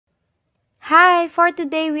Hi, for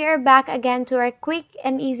today we are back again to our quick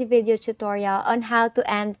and easy video tutorial on how to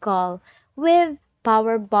end call with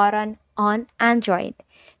power button on Android.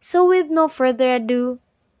 So with no further ado,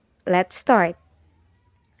 let's start.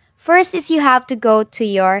 First is you have to go to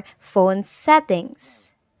your phone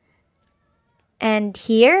settings. And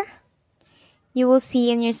here, you will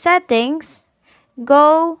see in your settings,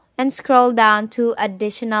 go and scroll down to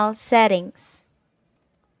additional settings.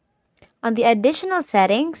 On the additional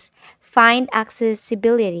settings, find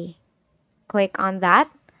accessibility. Click on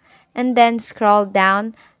that and then scroll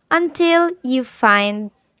down until you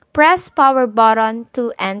find press power button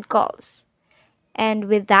to end calls. And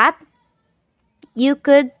with that, you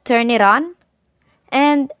could turn it on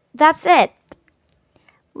and that's it.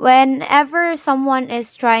 Whenever someone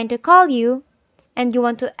is trying to call you and you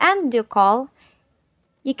want to end your call,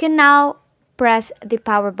 you can now press the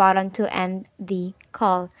power button to end the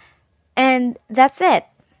call. And that's it.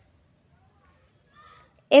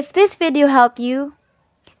 If this video helped you,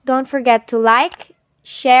 don't forget to like,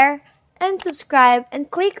 share, and subscribe and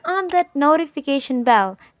click on that notification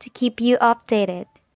bell to keep you updated.